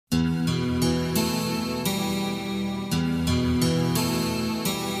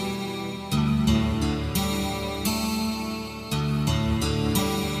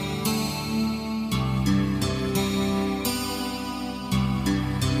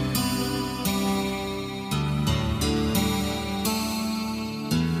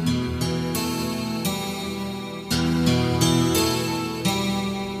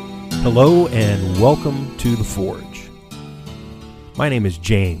Hello and welcome to The Forge. My name is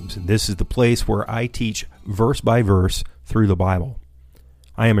James, and this is the place where I teach verse by verse through the Bible.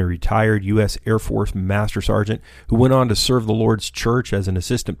 I am a retired U.S. Air Force Master Sergeant who went on to serve the Lord's church as an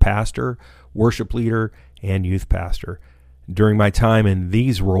assistant pastor, worship leader, and youth pastor. During my time in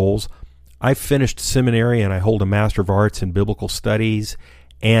these roles, I finished seminary and I hold a Master of Arts in Biblical Studies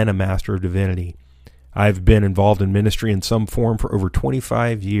and a Master of Divinity. I've been involved in ministry in some form for over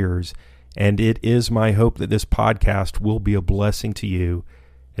 25 years, and it is my hope that this podcast will be a blessing to you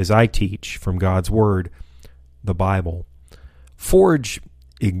as I teach from God's Word, the Bible. Forge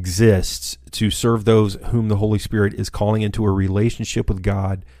exists to serve those whom the Holy Spirit is calling into a relationship with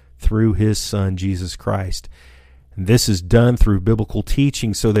God through His Son, Jesus Christ. And this is done through biblical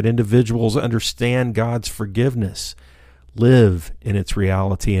teaching so that individuals understand God's forgiveness, live in its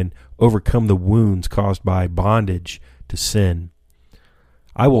reality, and overcome the wounds caused by bondage to sin.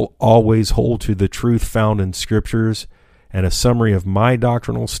 I will always hold to the truth found in Scriptures, and a summary of my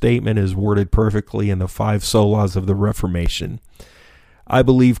doctrinal statement is worded perfectly in the 5 solas of the Reformation. I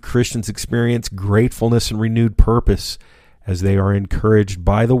believe Christians experience gratefulness and renewed purpose as they are encouraged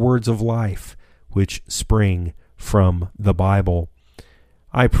by the words of life, which spring from the Bible.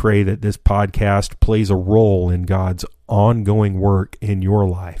 I pray that this podcast plays a role in God's ongoing work in your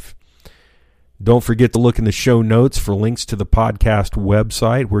life. Don't forget to look in the show notes for links to the podcast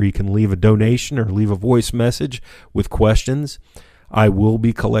website where you can leave a donation or leave a voice message with questions. I will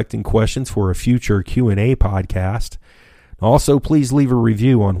be collecting questions for a future Q&A podcast. Also, please leave a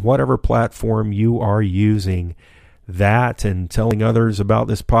review on whatever platform you are using. That and telling others about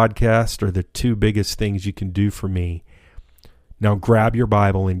this podcast are the 2 biggest things you can do for me. Now grab your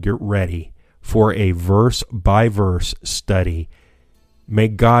Bible and get ready for a verse-by-verse study. May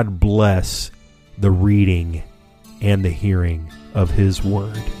God bless the reading and the hearing of His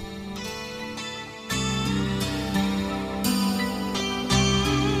Word.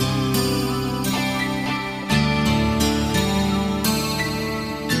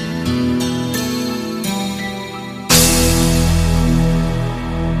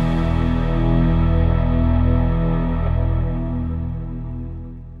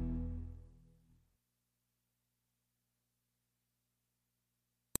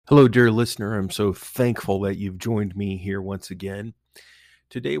 Hello, dear listener. I'm so thankful that you've joined me here once again.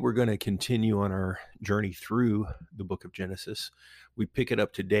 Today, we're going to continue on our journey through the book of Genesis. We pick it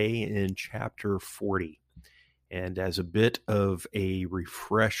up today in chapter 40. And as a bit of a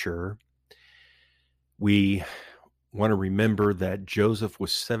refresher, we want to remember that Joseph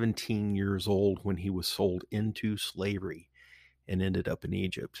was 17 years old when he was sold into slavery and ended up in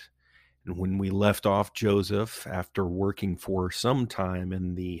Egypt. And when we left off, Joseph, after working for some time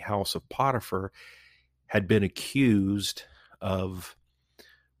in the house of Potiphar, had been accused of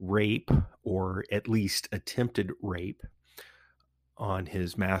rape, or at least attempted rape, on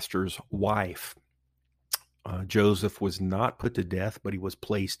his master's wife. Joseph was not put to death, but he was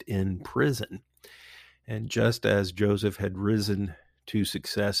placed in prison. And just as Joseph had risen to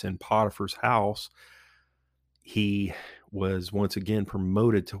success in Potiphar's house, he was once again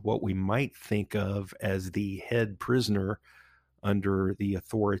promoted to what we might think of as the head prisoner under the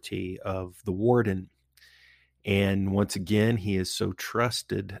authority of the warden. And once again, he is so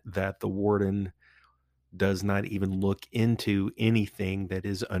trusted that the warden does not even look into anything that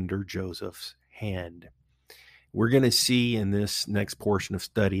is under Joseph's hand. We're going to see in this next portion of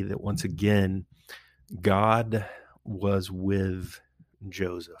study that once again, God was with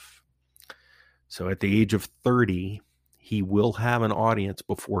Joseph. So at the age of 30, he will have an audience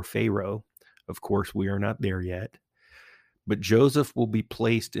before Pharaoh. Of course, we are not there yet. But Joseph will be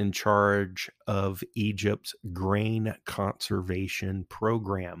placed in charge of Egypt's grain conservation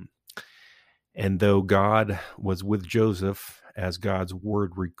program. And though God was with Joseph, as God's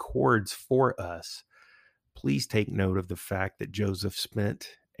word records for us, please take note of the fact that Joseph spent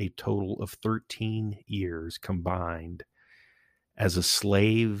a total of 13 years combined as a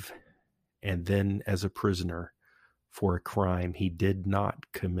slave and then as a prisoner for a crime he did not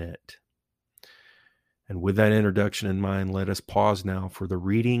commit. And with that introduction in mind, let us pause now for the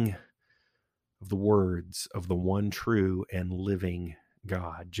reading of the words of the one true and living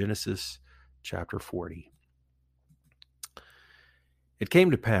God. Genesis chapter 40. It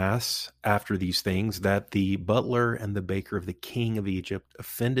came to pass after these things that the butler and the baker of the king of Egypt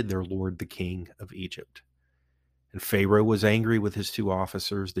offended their lord the king of Egypt. And Pharaoh was angry with his 2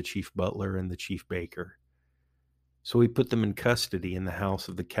 officers, the chief butler and the chief baker. So he put them in custody in the house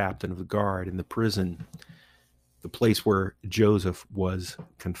of the captain of the guard, in the prison, the place where Joseph was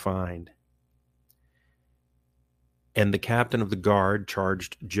confined. And the captain of the guard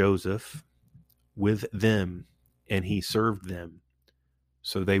charged Joseph with them, and he served them.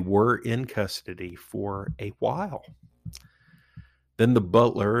 So they were in custody for a while. Then the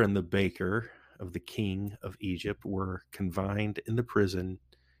butler and the baker of the king of Egypt were confined in the prison,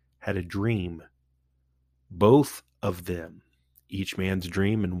 had a dream, both of them, each man's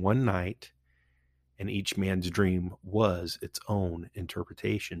dream in one night, and each man's dream was its own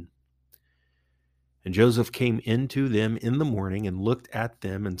interpretation. And Joseph came into them in the morning and looked at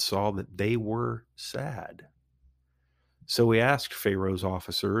them and saw that they were sad. So he asked Pharaoh's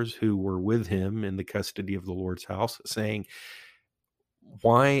officers who were with him in the custody of the Lord's house, saying,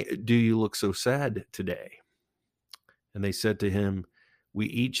 "Why do you look so sad today?" And they said to him, "We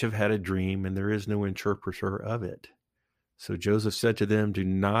each have had a dream, and there is no interpreter of it." So Joseph said to them, "Do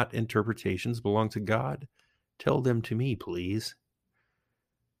not interpretations belong to God? Tell them to me, please."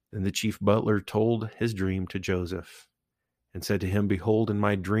 Then the chief butler told his dream to Joseph and said to him, "Behold, in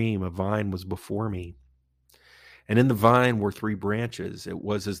my dream a vine was before me, and in the vine were 3 branches. It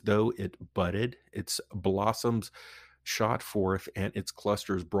was as though it budded, its blossoms shot forth, and its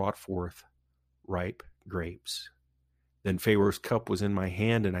clusters brought forth ripe grapes. Then Pharaoh's cup was in my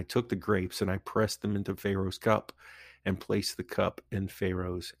hand, and I took the grapes, and I pressed them into Pharaoh's cup, and placed the cup in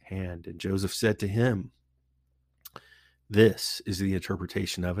Pharaoh's hand." And Joseph said to him, "This is the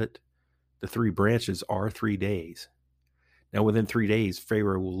interpretation of it. The 3 branches are 3 days. Now within 3 days,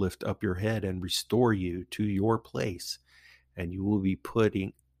 Pharaoh will lift up your head and restore you to your place, and you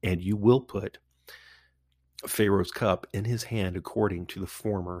will put Pharaoh's cup in his hand according to the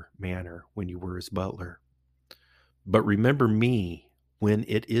former manner when you were his butler. But remember me when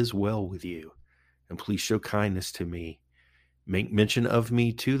it is well with you, and please show kindness to me. Make mention of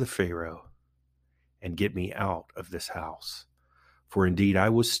me to the Pharaoh, and get me out of this house. For indeed I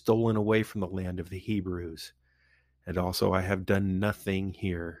was stolen away from the land of the Hebrews, and also I have done nothing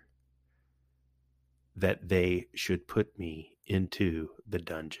here that they should put me into the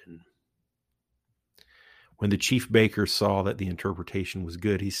dungeon." When the chief baker saw that the interpretation was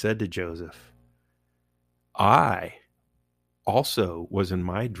good, he said to Joseph, "I also was in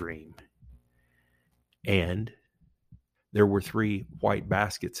my dream, and there were 3 white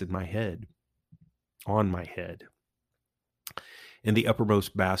baskets on my head. In the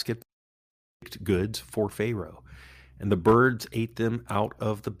uppermost basket, goods for Pharaoh, and the birds ate them out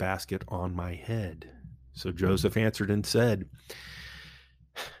of the basket on my head." So Joseph answered and said,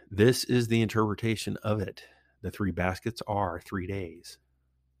 "This is the interpretation of it. The 3 baskets are 3 days.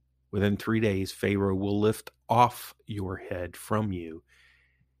 Within 3 days, Pharaoh will lift off your head from you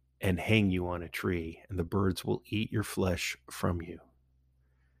and hang you on a tree, and the birds will eat your flesh from you."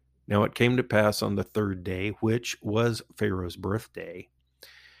 Now it came to pass on the 3rd day, which was Pharaoh's birthday,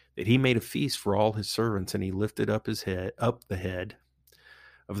 that he made a feast for all his servants, and he lifted up the head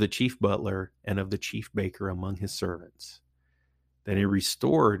of the chief butler and of the chief baker among his servants. Then he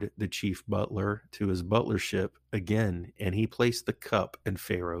restored the chief butler to his butlership again, and he placed the cup in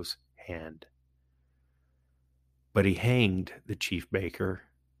Pharaoh's hand. But he hanged the chief baker,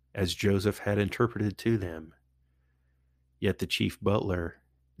 as Joseph had interpreted to them. Yet the chief butler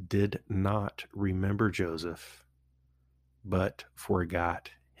did not remember Joseph, but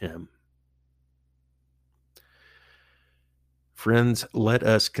forgot him. Friends, let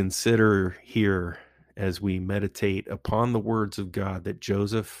us consider here, as we meditate upon the words of God, that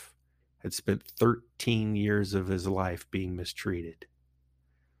Joseph had spent 13 years of his life being mistreated.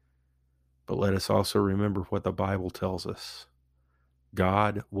 But let us also remember what the Bible tells us.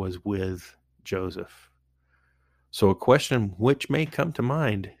 God was with Joseph. So a question which may come to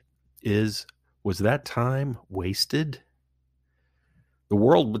mind is, was that time wasted? The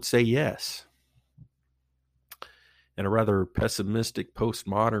world would say yes. And a rather pessimistic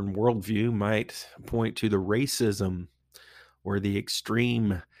postmodern worldview might point to the racism or the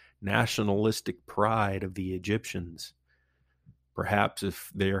extreme nationalistic pride of the Egyptians. Perhaps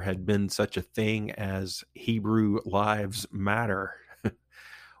if there had been such a thing as Hebrew Lives Matter,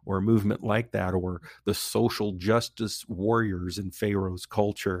 or a movement like that, or the social justice warriors in Pharaoh's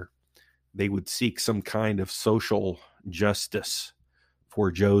culture, they would seek some kind of social justice for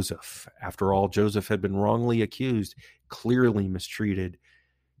Joseph. After all, Joseph had been wrongly accused, clearly mistreated,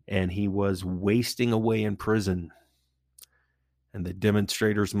 and he was wasting away in prison. And the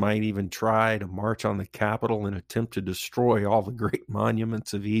demonstrators might even try to march on the capital and attempt to destroy all the great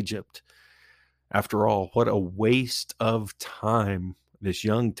monuments of Egypt. After all, what a waste of time. This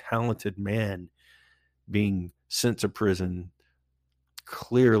young, talented man being sent to prison,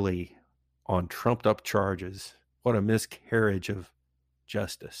 clearly on trumped up charges. What a miscarriage of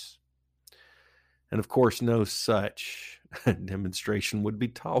justice. And of course, no such demonstration would be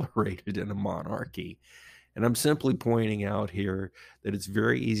tolerated in a monarchy. And I'm simply pointing out here that it's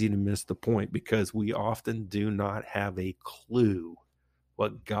very easy to miss the point because we often do not have a clue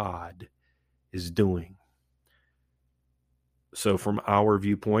what God is doing. So from our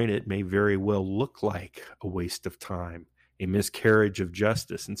viewpoint, it may very well look like a waste of time, a miscarriage of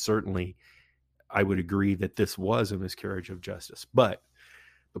justice. And certainly I would agree that this was a miscarriage of justice. But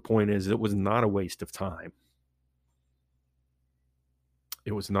the point is, it was not a waste of time.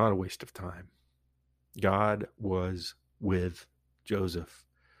 It was not a waste of time. God was with Joseph.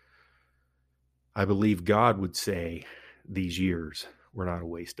 I believe God would say these years were not a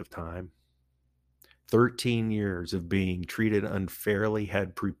waste of time. 13 years of being treated unfairly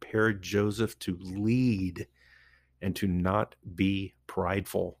had prepared Joseph to lead and to not be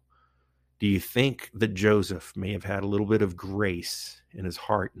prideful. Do you think that Joseph may have had a little bit of grace in his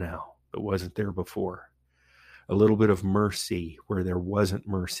heart now that wasn't there before? A little bit of mercy where there wasn't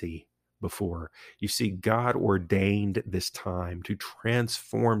mercy before. You see, God ordained this time to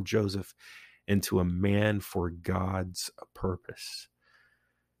transform Joseph into a man for God's purpose.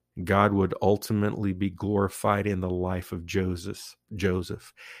 God would ultimately be glorified in the life of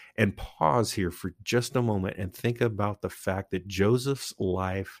Joseph. And pause here for just a moment and think about the fact that Joseph's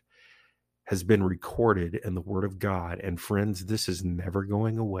life has been recorded in the Word of God. And friends, this is never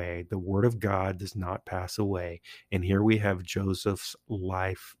going away. The Word of God does not pass away. And here we have Joseph's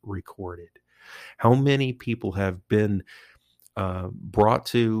life recorded. How many people have been brought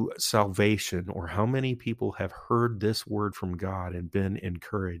to salvation, or how many people have heard this word from God and been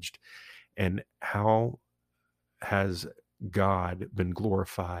encouraged? And how has God been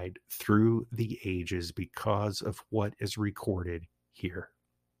glorified through the ages because of what is recorded here?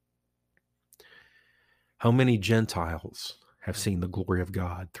 How many Gentiles have seen the glory of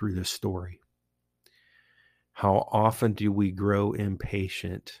God through this story? How often do we grow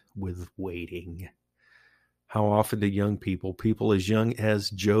impatient with waiting? How often do young people as young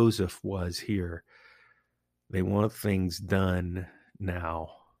as Joseph was here, they want things done now?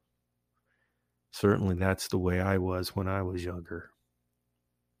 Certainly that's the way I was when I was younger.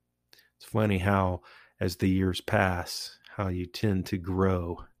 It's funny how, as the years pass, how you tend to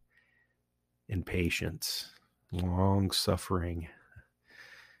grow in patience, long suffering,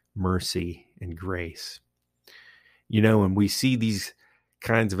 mercy, and grace. You know, and we see these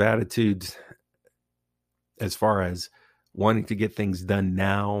kinds of attitudes as far as wanting to get things done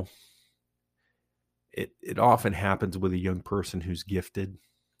now. It often happens with a young person who's gifted,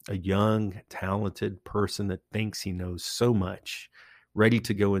 a young, talented person that thinks he knows so much, ready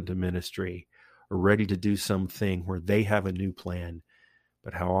to go into ministry or ready to do something where they have a new plan.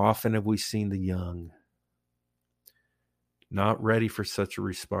 But how often have we seen the young not ready for such a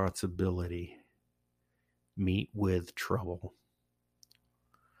responsibility meet with trouble?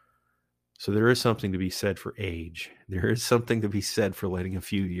 So there is something to be said for age. There is something to be said for letting a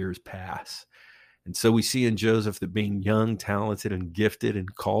few years pass. And so we see in Joseph that being young, talented, and gifted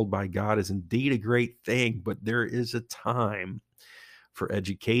and called by God is indeed a great thing, but there is a time for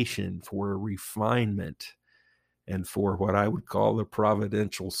education, for refinement, and for what I would call the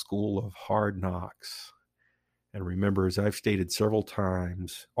providential school of hard knocks. And remember, as I've stated several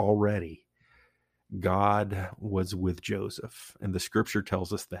times already, God was with Joseph, and the scripture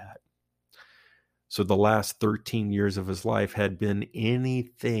tells us that. So the last 13 years of his life had been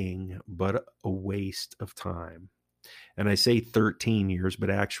anything but a waste of time. And I say 13 years, but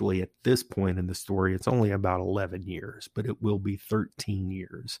actually at this point in the story, it's only about 11 years, but it will be 13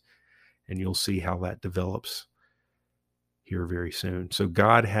 years. And you'll see how that develops here very soon. So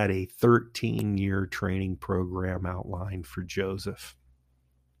God had a 13-year training program outlined for Joseph.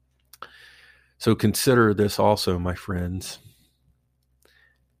 So consider this also, my friends.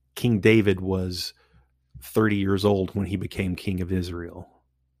 King David was 30 years old when he became king of Israel,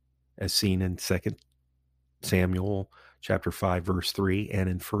 as seen in 2 Samuel chapter 5, verse 3, and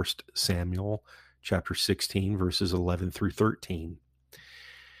in 1 Samuel chapter 16, verses 11 through 13.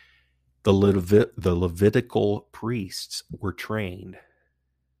 The Levitical priests were trained,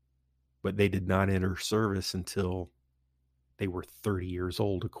 but they did not enter service until they were 30 years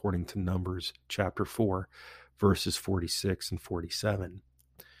old, according to Numbers chapter 4, verses 46 and 47.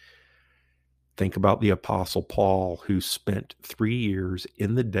 Think about the Apostle Paul, who spent 3 years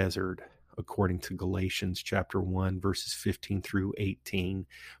in the desert, according to Galatians chapter 1, verses 15 through 18,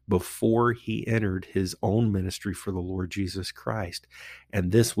 before he entered his own ministry for the Lord Jesus Christ.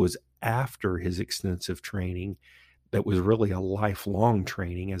 And this was after his extensive training that was really a lifelong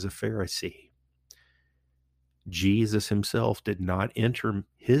training as a Pharisee. Jesus himself did not enter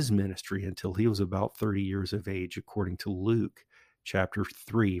his ministry until he was about 30 years of age, according to Luke chapter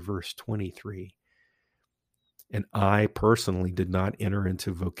 3, verse 23. And I personally did not enter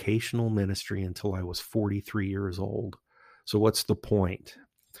into vocational ministry until I was 43 years old. So what's the point?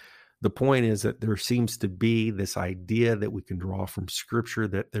 The point is that there seems to be this idea that we can draw from Scripture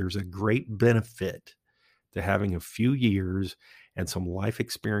that there's a great benefit to having a few years and some life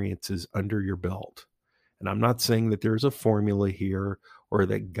experiences under your belt. And I'm not saying that there's a formula here or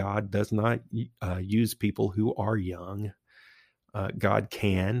that God does not use people who are young. God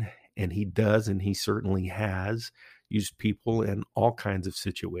can, and he does, and he certainly has used people in all kinds of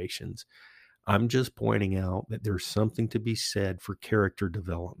situations. I'm just pointing out that there's something to be said for character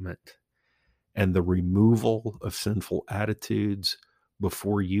development and the removal of sinful attitudes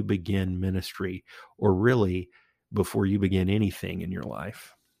before you begin ministry, or really before you begin anything in your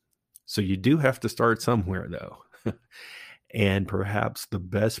life. So you do have to start somewhere, though. And perhaps the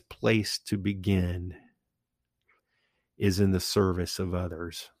best place to begin is in the service of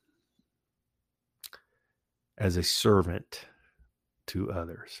others, as a servant to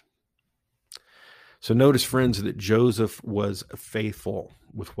others. So notice, friends, that Joseph was faithful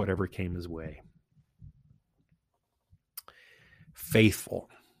with whatever came his way. Faithful.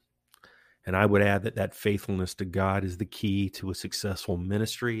 And I would add that faithfulness to God is the key to a successful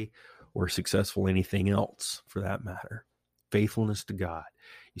ministry or successful anything else for that matter. Faithfulness to God.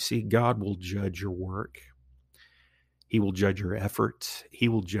 You see, God will judge your work. He will judge your efforts. He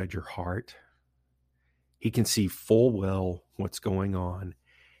will judge your heart. He can see full well what's going on,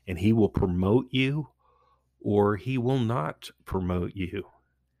 and he will promote you or he will not promote you.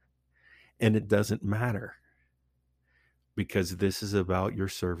 And it doesn't matter, because this is about your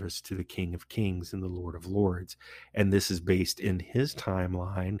service to the King of Kings and the Lord of Lords. And this is based in his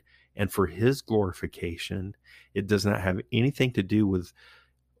timeline and for his glorification. It does not have anything to do with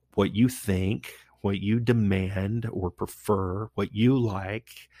what you think, what you demand or prefer, what you like,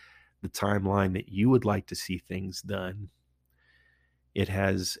 the timeline that you would like to see things done. It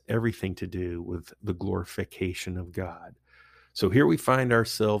has everything to do with the glorification of God. So here we find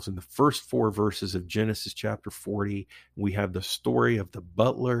ourselves in the first 4 verses of Genesis chapter 40. We have the story of the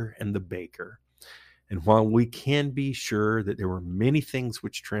butler and the baker. And while we can be sure that there were many things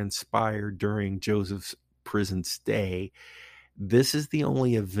which transpired during Joseph's prison stay, this is the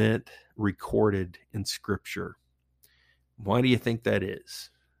only event recorded in Scripture. Why do you think that is?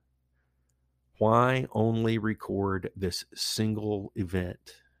 Why only record this single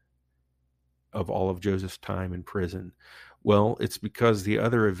event of all of Joseph's time in prison? Well, it's because the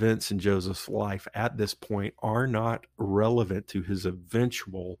other events in Joseph's life at this point are not relevant to his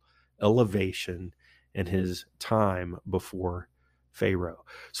eventual elevation and his time before Pharaoh.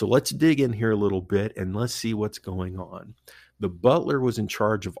 So let's dig in here a little bit and let's see what's going on. The butler was in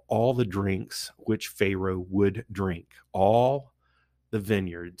charge of all the drinks which Pharaoh would drink. All the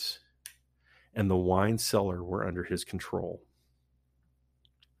vineyards and the wine cellar were under his control.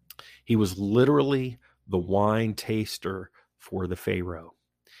 He was literally the wine taster for the Pharaoh.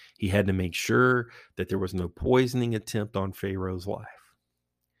 He had to make sure that there was no poisoning attempt on Pharaoh's life.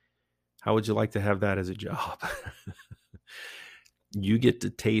 How would you like to have that as a job? You get to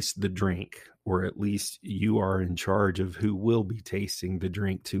taste the drink, or at least you are in charge of who will be tasting the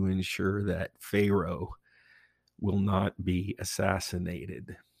drink to ensure that Pharaoh will not be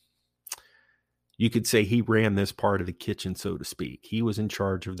assassinated. You could say he ran this part of the kitchen, so to speak. He was in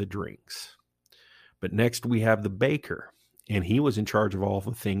charge of the drinks. But next we have the baker, and he was in charge of all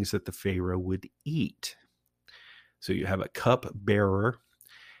the things that the Pharaoh would eat. So you have a cup bearer,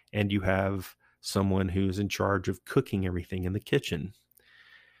 and you have someone who's in charge of cooking everything in the kitchen.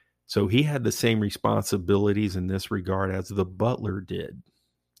 So he had the same responsibilities in this regard as the butler did,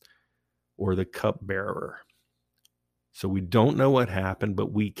 or the cupbearer. So we don't know what happened,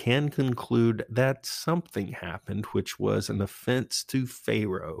 but we can conclude that something happened, which was an offense to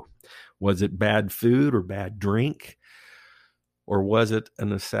Pharaoh. Was it bad food or bad drink? Or was it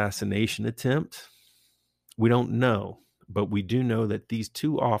an assassination attempt? We don't know, but we do know that these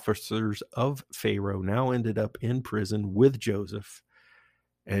 2 officers of Pharaoh now ended up in prison with Joseph,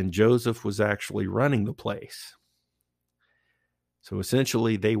 and Joseph was actually running the place. So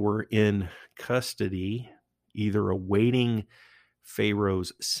essentially they were in custody, either awaiting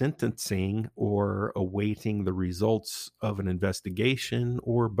Pharaoh's sentencing or awaiting the results of an investigation,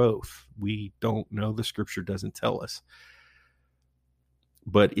 or both. We don't know. The Scripture doesn't tell us.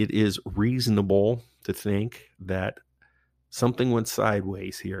 But it is reasonable to think that something went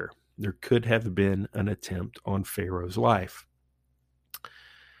sideways here. There could have been an attempt on Pharaoh's life.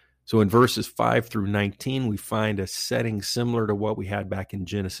 So in verses 5 through 19, we find a setting similar to what we had back in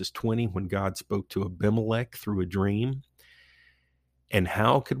Genesis 20 when God spoke to Abimelech through a dream. And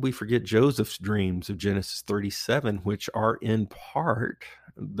how could we forget Joseph's dreams of Genesis 37, which are in part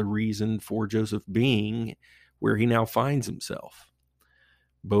the reason for Joseph being where he now finds himself?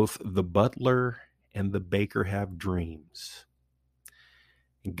 Both the butler and the baker have dreams.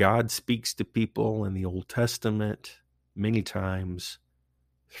 God speaks to people in the Old Testament many times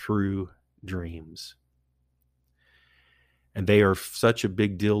through dreams. And they are such a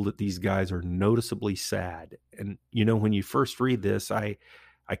big deal that these guys are noticeably sad. And, when you first read this, I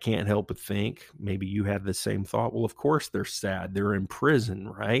can't help but think, maybe you had the same thought. Well, of course they're sad. They're in prison,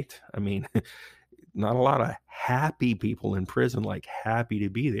 right? I mean, not a lot of happy people in prison, like happy to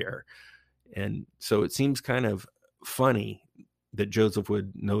be there. And so it seems kind of funny that Joseph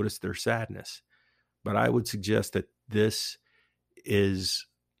would notice their sadness. But I would suggest that this is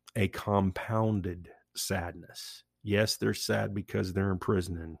a compounded sadness. Yes, they're sad because they're in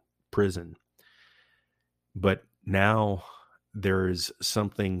prison. But now there is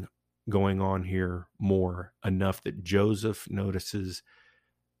something going on here more, enough that Joseph notices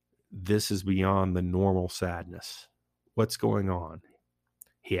this is beyond the normal sadness. What's going on?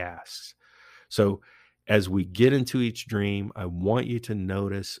 He asks. So as we get into each dream, I want you to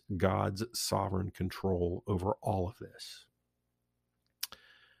notice God's sovereign control over all of this.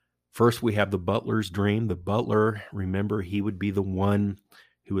 First, we have the butler's dream. The butler, remember, he would be the one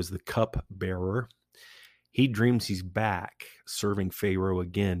who is the cup bearer. He dreams he's back serving Pharaoh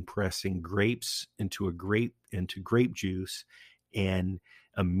again, pressing grapes into grape juice and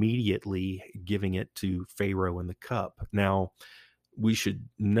immediately giving it to Pharaoh in the cup. Now, we should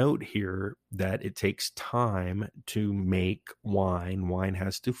note here that it takes time to make wine. Wine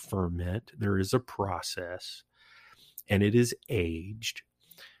has to ferment. There is a process, and it is aged.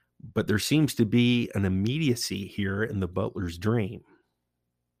 But there seems to be an immediacy here in the butler's dream.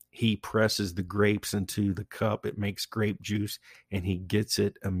 He presses the grapes into the cup. It makes grape juice, and he gets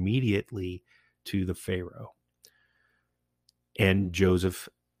it immediately to the Pharaoh. And Joseph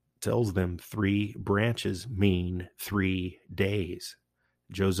tells them 3 branches mean 3 days.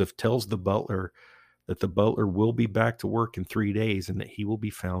 Joseph tells the butler that the butler will be back to work in 3 days and that he will be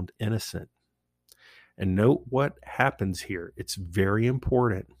found innocent. And note what happens here. It's very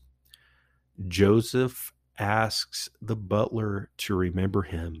important. Joseph asks the butler to remember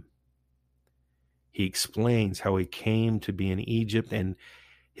him. He explains how he came to be in Egypt and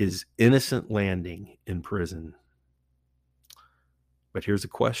his innocent landing in prison. But here's a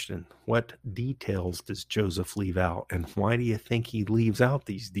question. What details does Joseph leave out? And why do you think he leaves out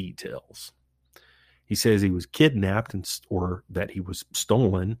these details? He says he was kidnapped or that he was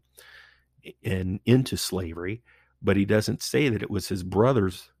stolen and into slavery, but he doesn't say that it was his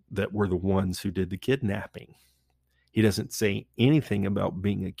brothers that were the ones who did the kidnapping. He doesn't say anything about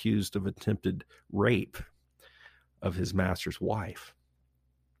being accused of attempted rape of his master's wife.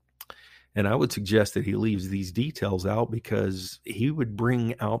 And I would suggest that he leaves these details out because he would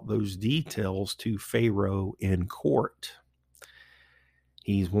bring out those details to Pharaoh in court.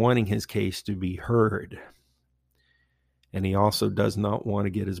 He's wanting his case to be heard. And he also does not want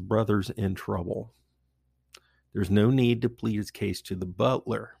to get his brothers in trouble. There's no need to plead his case to the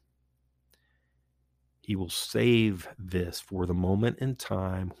butler. He will save this for the moment in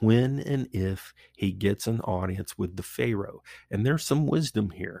time when and if he gets an audience with the Pharaoh. And there's some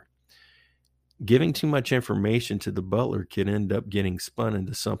wisdom here. Giving too much information to the butler can end up getting spun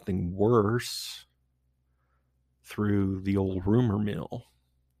into something worse through the old rumor mill.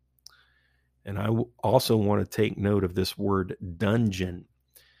 And I also want to take note of this word dungeon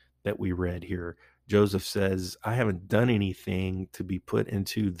that we read here. Joseph says, I haven't done anything to be put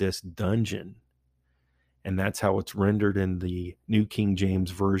into this dungeon. And that's how it's rendered in the New King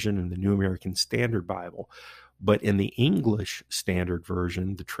James Version and the New American Standard Bible. But in the English Standard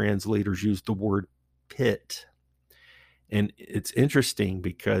Version, the translators use the word pit. And it's interesting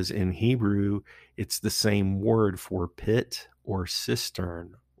because in Hebrew, it's the same word for pit or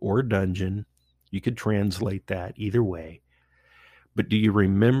cistern or dungeon. You could translate that either way. But do you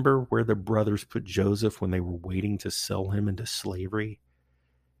remember where the brothers put Joseph when they were waiting to sell him into slavery?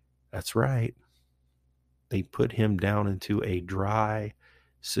 That's right. They put him down into a dry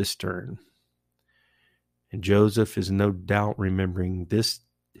cistern. And Joseph is no doubt remembering this,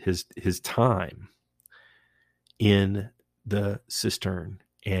 his time in the cistern.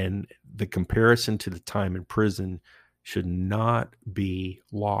 And the comparison to the time in prison should not be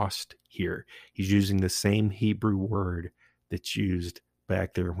lost here. He's using the same Hebrew word that's used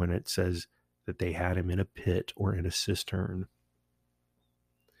back there when it says that they had him in a pit or in a cistern.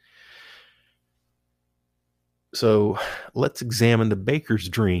 So let's examine the baker's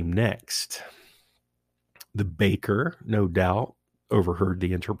dream next. The baker, no doubt, overheard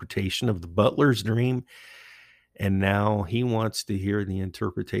the interpretation of the butler's dream, and now he wants to hear the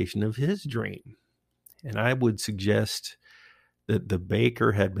interpretation of his dream. And I would suggest that the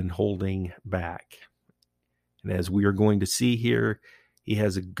baker had been holding back. And as we are going to see here, he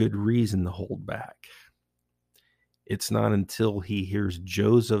has a good reason to hold back. It's not until he hears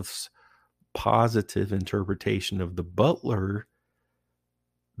Joseph's positive interpretation of the butler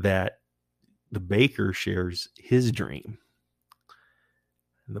that the baker shares his dream.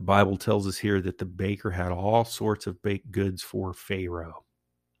 And the Bible tells us here that the baker had all sorts of baked goods for Pharaoh.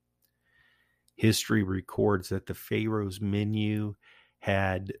 History records that the Pharaoh's menu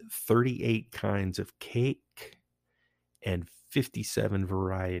had 38 kinds of cake and 57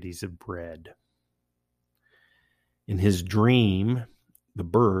 varieties of bread. In his dream, the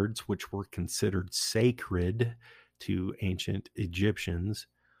birds, which were considered sacred to ancient Egyptians,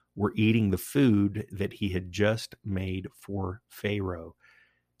 were eating the food that he had just made for Pharaoh.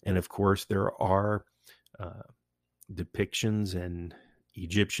 And of course, there are depictions in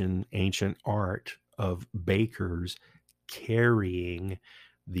Egyptian ancient art of bakers carrying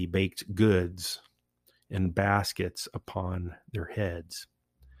the baked goods in baskets upon their heads.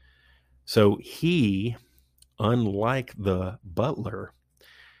 So he, unlike the butler,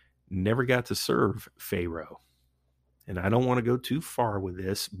 never got to serve Pharaoh. And I don't want to go too far with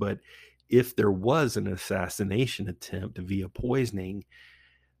this, but if there was an assassination attempt via poisoning,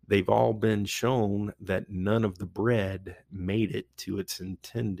 they've all been shown that none of the bread made it to its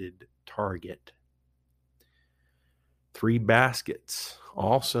intended target. 3 baskets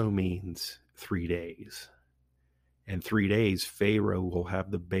also means 3 days. And 3 days, Pharaoh will have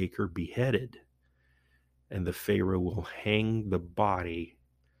the baker beheaded, and the Pharaoh will hang the body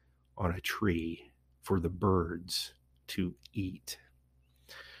on a tree for the birds to eat.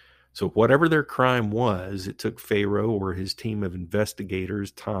 So whatever their crime was, it took Pharaoh or his team of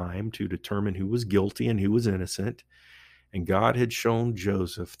investigators time to determine who was guilty and who was innocent. And God had shown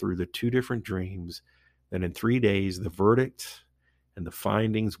Joseph through the 2 different dreams that in 3 days the verdict and the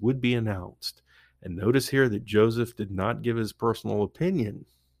findings would be announced. And notice here that Joseph did not give his personal opinion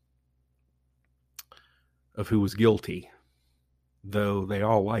of who was guilty, though they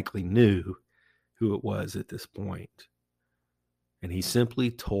all likely knew who it was at this point. And he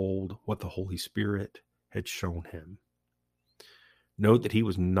simply told what the Holy Spirit had shown him. Note that he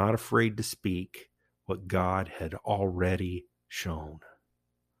was not afraid to speak what God had already shown.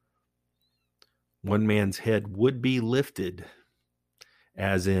 One man's head would be lifted,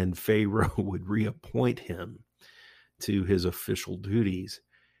 as in Pharaoh would reappoint him to his official duties,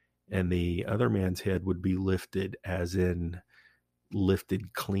 and the other man's head would be lifted, as in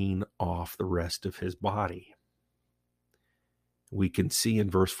lifted clean off the rest of his body. We can see in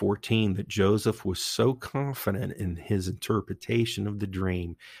verse 14 that Joseph was so confident in his interpretation of the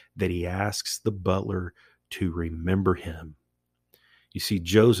dream that he asks the butler to remember him. You see,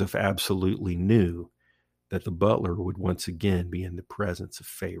 Joseph absolutely knew that the butler would once again be in the presence of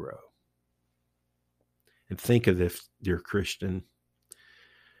Pharaoh. And think of this, dear Christian.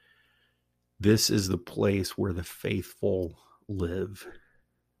 This is the place where the faithful live.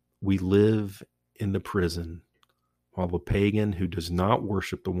 We live in the prison, while the pagan who does not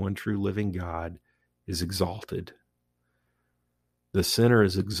worship the one true living God is exalted. The sinner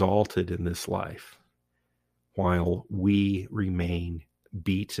is exalted in this life, while we remain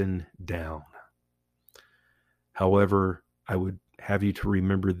beaten down. However, I would have you to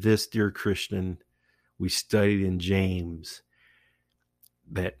remember this, dear Christian. We studied in James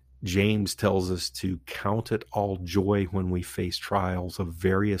that James tells us to count it all joy when we face trials of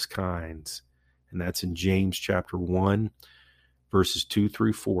various kinds. And that's in James chapter 1, verses 2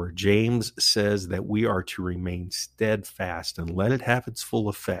 through 4. James says that we are to remain steadfast and let it have its full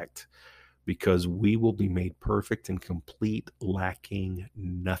effect, because we will be made perfect and complete, lacking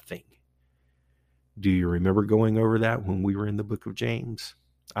nothing. Do you remember going over that when we were in the book of James?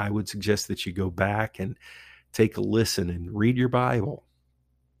 I would suggest that you go back and take a listen and read your Bible.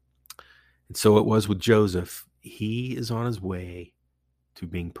 And so it was with Joseph. He is on his way to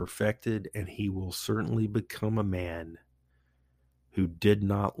being perfected, and he will certainly become a man who did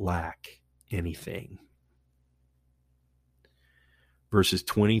not lack anything. Verses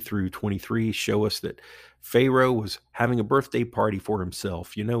 20 through 23 show us that Pharaoh was having a birthday party for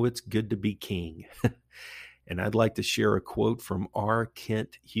himself. You know, it's good to be king. And I'd like to share a quote from R.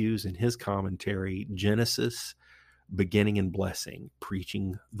 Kent Hughes in his commentary, Genesis, Beginning and Blessing,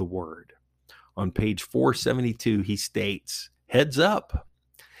 Preaching the Word. On page 472, he states, "Heads up!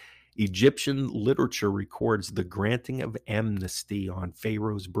 Egyptian literature records the granting of amnesty on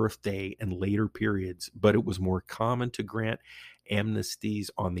Pharaoh's birthday and later periods, but it was more common to grant amnesties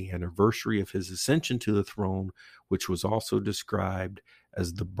on the anniversary of his ascension to the throne, which was also described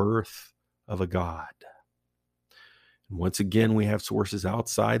as the birth of a god. And once again, we have sources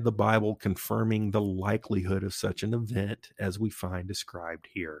outside the Bible confirming the likelihood of such an event as we find described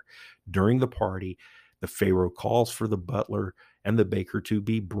here. During the party, the Pharaoh calls for the butler and the baker to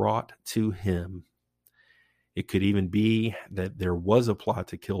be brought to him. It could even be that there was a plot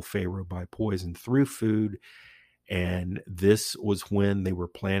to kill Pharaoh by poison through food, and this was when they were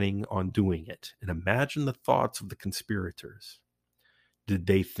planning on doing it. And imagine the thoughts of the conspirators. Did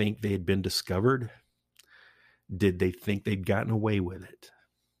they think they had been discovered? Did they think they'd gotten away with it?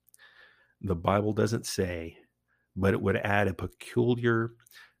 The Bible doesn't say, but it would add a peculiar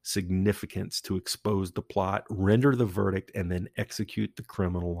significance to expose the plot, render the verdict, and then execute the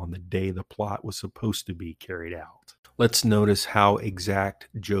criminal on the day the plot was supposed to be carried out. Let's notice how exact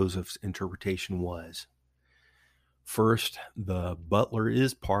Joseph's interpretation was. First, the butler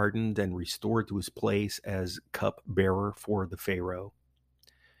is pardoned and restored to his place as cupbearer for the Pharaoh.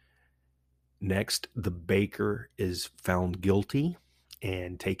 Next, the baker is found guilty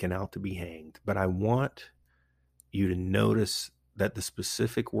and taken out to be hanged. But I want you to notice that the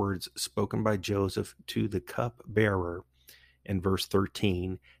specific words spoken by Joseph to the cupbearer in verse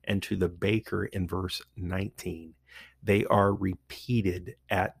 13 and to the baker in verse 19, they are repeated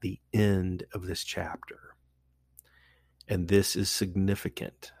at the end of this chapter. And this is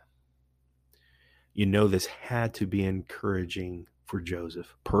significant. You know, this had to be encouraging for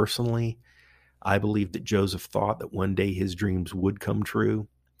Joseph. Personally, I believe that Joseph thought that one day his dreams would come true.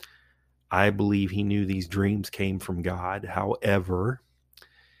 I believe he knew these dreams came from God. However,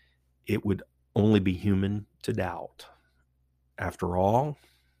 it would only be human to doubt. After all,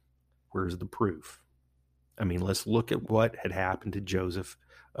 where's the proof? I mean, let's look at what had happened to Joseph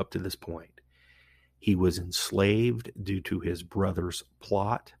up to this point. He was enslaved due to his brother's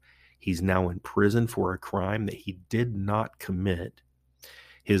plot. He's now in prison for a crime that he did not commit.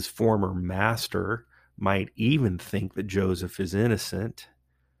 His former master might even think that Joseph is innocent,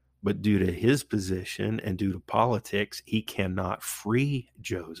 but due to his position and due to politics, he cannot free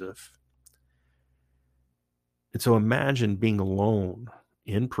Joseph. And so imagine being alone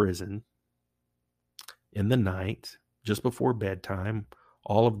in prison in the night, just before bedtime.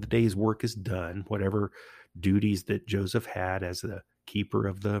 All of the day's work is done, whatever duties that Joseph had as the keeper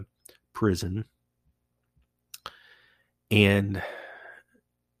of the prison. And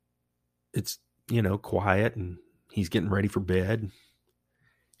it's, quiet, and he's getting ready for bed.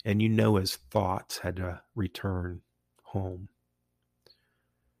 And his thoughts had to return home.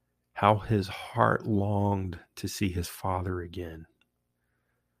 How his heart longed to see his father again.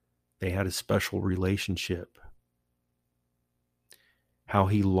 They had a special relationship. How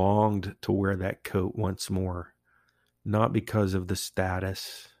he longed to wear that coat once more, not because of the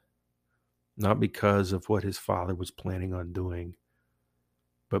status, not because of what his father was planning on doing,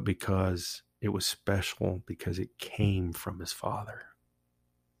 but because it was special, because it came from his father.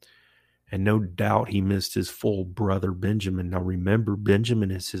 And no doubt he missed his full brother, Benjamin. Now remember,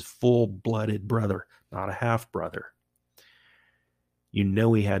 Benjamin is his full-blooded brother, not a half-brother.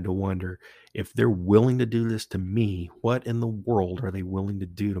 He had to wonder, if they're willing to do this to me, what in the world are they willing to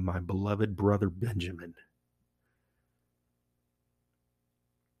do to my beloved brother, Benjamin?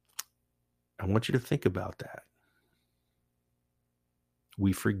 I want you to think about that.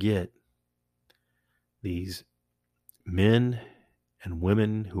 We forget these men and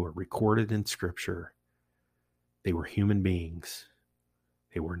women who are recorded in Scripture. They were human beings.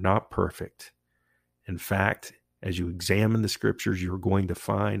 They were not perfect. In fact, as you examine the Scriptures, you're going to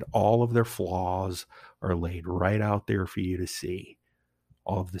find all of their flaws are laid right out there for you to see.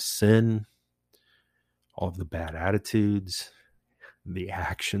 All of the sin, all of the bad attitudes, the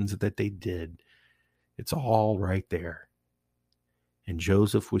actions that they did. It's all right there. And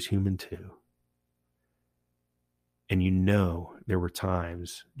Joseph was human too. And there were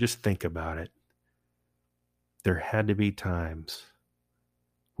times, just think about it. There had to be times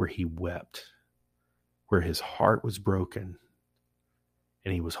where he wept, where his heart was broken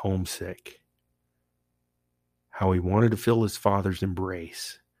and he was homesick. How he wanted to feel his father's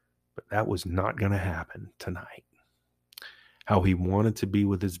embrace, but that was not going to happen tonight. How he wanted to be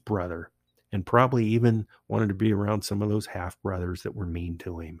with his brother and probably even wanted to be around some of those half-brothers that were mean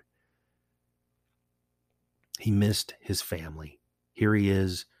to him. He missed his family. Here he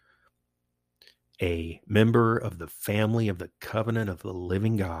is, a member of the family of the covenant of the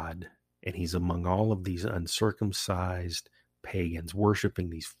living God, and he's among all of these uncircumcised pagans, worshiping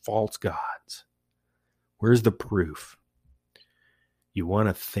these false gods. Where's the proof? You want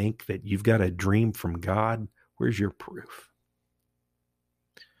to think that you've got a dream from God? Where's your proof?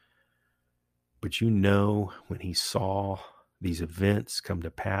 But when he saw these events come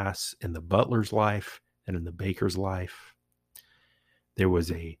to pass in the butler's life and in the baker's life, there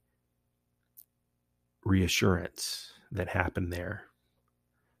was a reassurance that happened there.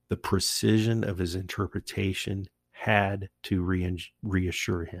 The precision of his interpretation had to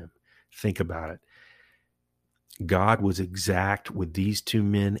reassure him. Think about it. God was exact with these two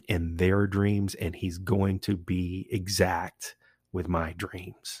men and their dreams, and he's going to be exact with my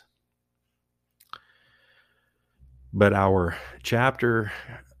dreams. But our chapter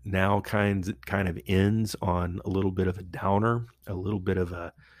now kind of ends on a little bit of a downer, a little bit of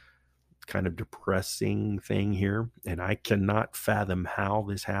a kind of depressing thing here. And I cannot fathom how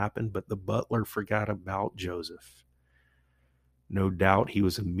this happened, but the butler forgot about Joseph. No doubt he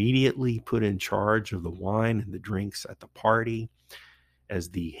was immediately put in charge of the wine and the drinks at the party as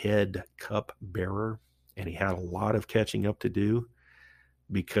the head cup bearer. And he had a lot of catching up to do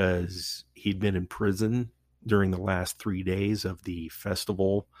because he'd been in prison during the last 3 days of the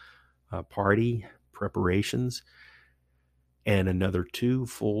festival party preparations. And another 2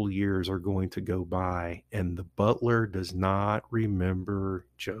 full years are going to go by, and the butler does not remember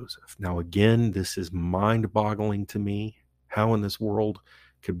Joseph. Now, again, this is mind-boggling to me. How in this world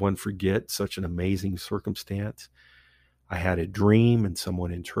could one forget such an amazing circumstance? I had a dream, and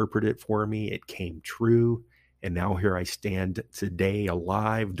someone interpreted it for me. It came true, and now here I stand today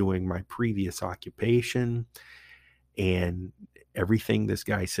alive doing my previous occupation, and everything this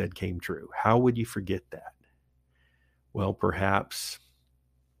guy said came true. How would you forget that? Well, perhaps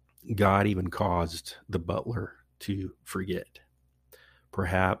God even caused the butler to forget.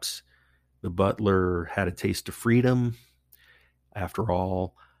 Perhaps the butler had a taste of freedom. After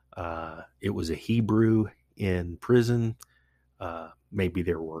all, it was a Hebrew in prison. Maybe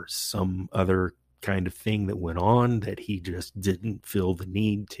there were some other kind of thing that went on that he just didn't feel the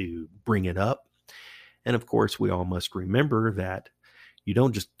need to bring it up. And of course, we all must remember that you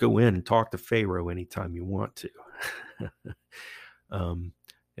don't just go in and talk to Pharaoh anytime you want to.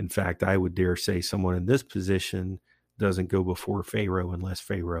 In fact, I would dare say someone in this position doesn't go before Pharaoh unless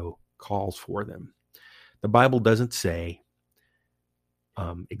Pharaoh calls for them. The Bible doesn't say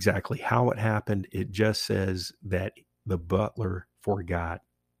exactly how it happened. It just says that the butler forgot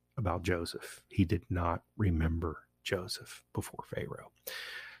about Joseph. He did not remember Joseph before Pharaoh.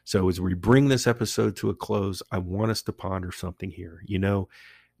 So as we bring this episode to a close, I want us to ponder something here. You know,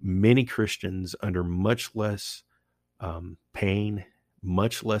 many Christians under much less pain,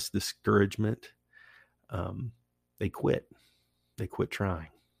 much less discouragement, they quit. They quit trying.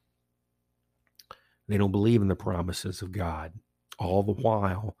 They don't believe in the promises of God, all the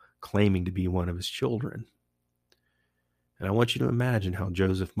while claiming to be one of his children. And I want you to imagine how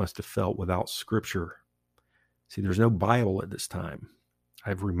Joseph must have felt without Scripture. See, there's no Bible at this time.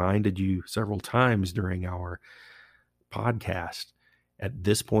 I've reminded you several times during our podcast, at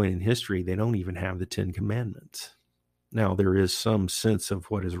this point in history, they don't even have the 10 Commandments. Now, there is some sense of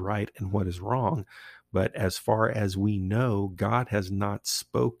what is right and what is wrong, but as far as we know, God has not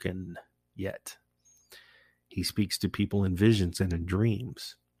spoken yet. He speaks to people in visions and in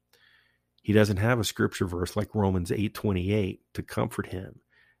dreams. He doesn't have a scripture verse like Romans 8:28 to comfort him.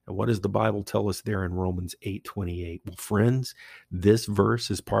 And what does the Bible tell us there in Romans 8:28? Well, friends, this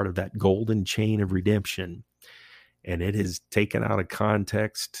verse is part of that golden chain of redemption. And it is taken out of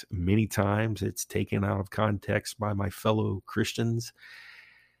context many times. It's taken out of context by my fellow Christians.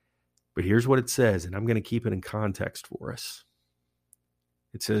 But here's what it says, and I'm going to keep it in context for us.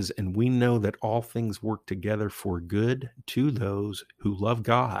 It says, and we know that all things work together for good to those who love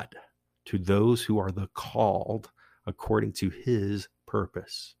God, to those who are the called according to his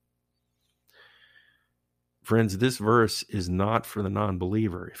purpose. Friends, this verse is not for the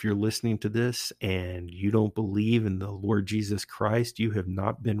non-believer. If you're listening to this and you don't believe in the Lord Jesus Christ, you have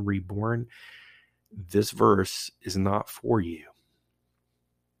not been reborn, this verse is not for you.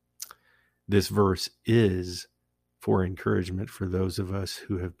 This verse is for encouragement for those of us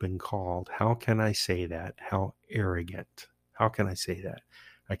who have been called. How can I say that? How arrogant. How can I say that?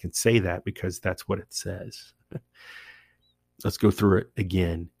 I can say that because that's what it says. Let's go through it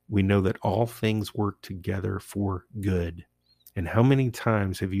again. We know that all things work together for good. And how many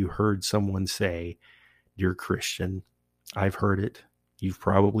times have you heard someone say, "Dear Christian," I've heard it. You've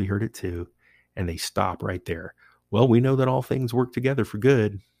probably heard it too. And they stop right there. Well, we know that all things work together for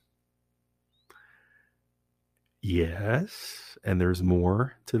good. Yes. And there's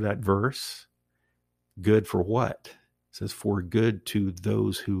more to that verse. Good for what? It says, for good to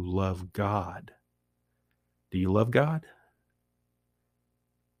those who love God. Do you love God?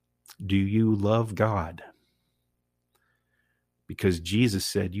 Do you love God? Because Jesus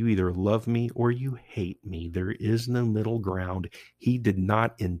said, you either love me or you hate me. There is no middle ground. He did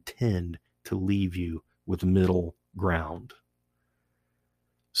not intend to leave you with middle ground.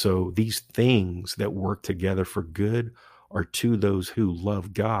 So these things that work together for good are to those who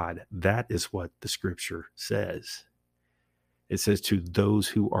love God. That is what the scripture says. It says to those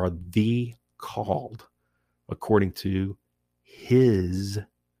who are the called according to his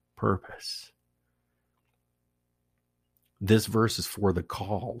purpose. This verse is for the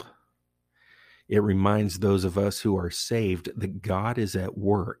called. It reminds those of us who are saved that God is at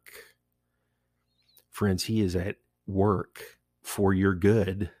work. Friends, he is at work for your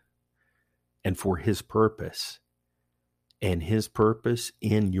good and for his purpose. And his purpose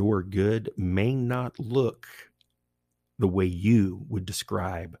in your good may not look the way you would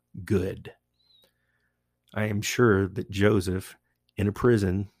describe good. I am sure that Joseph, in a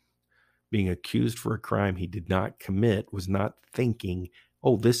prison, being accused for a crime he did not commit, was not thinking,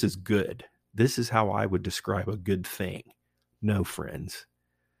 oh, this is good. This is how I would describe a good thing. No, friends.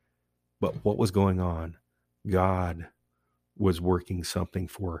 But what was going on? God was working something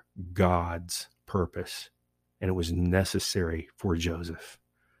for God's purpose, and it was necessary for Joseph's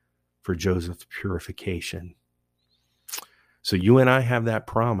purification. So you and I have that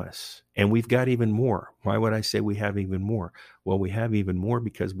promise, and we've got even more. Why would I say we have even more? Well, we have even more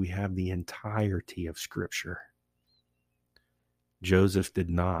because we have the entirety of Scripture. Joseph did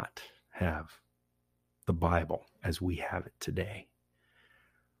not have the Bible as we have it today.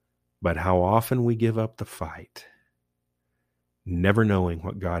 But how often we give up the fight, never knowing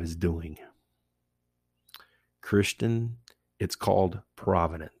what God is doing. Christian, it's called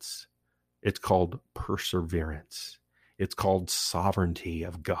providence. It's called perseverance. It's called sovereignty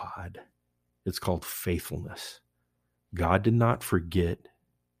of God. It's called faithfulness. God did not forget.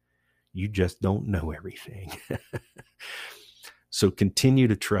 You just don't know everything. So continue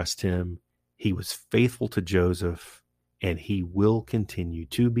to trust him. He was faithful to Joseph, and he will continue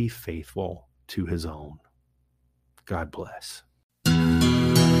to be faithful to his own. God bless.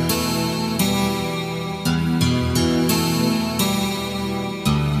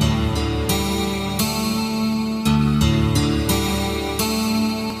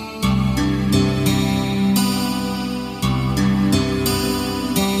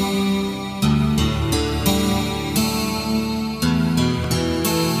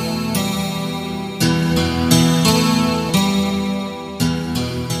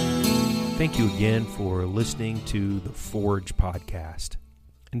 Thank you again for listening to the Forge podcast.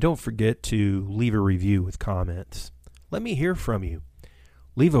 And don't forget to leave a review with comments. Let me hear from you.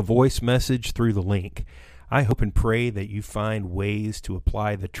 Leave a voice message through the link. I hope and pray that you find ways to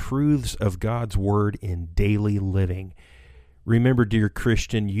apply the truths of God's Word in daily living. Remember, dear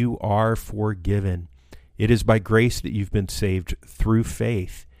Christian, you are forgiven. It is by grace that you've been saved through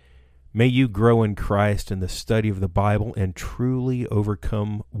faith. May you grow in Christ in the study of the Bible and truly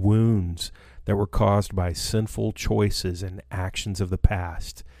overcome wounds that were caused by sinful choices and actions of the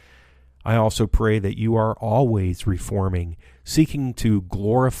past. I also pray that you are always reforming, seeking to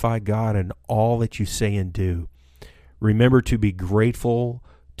glorify God in all that you say and do. Remember to be grateful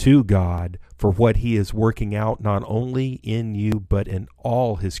to God for what He is working out not only in you but in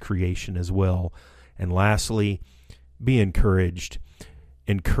all His creation as well. And lastly, be encouraged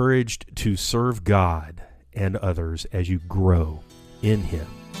to serve God and others as you grow in Him.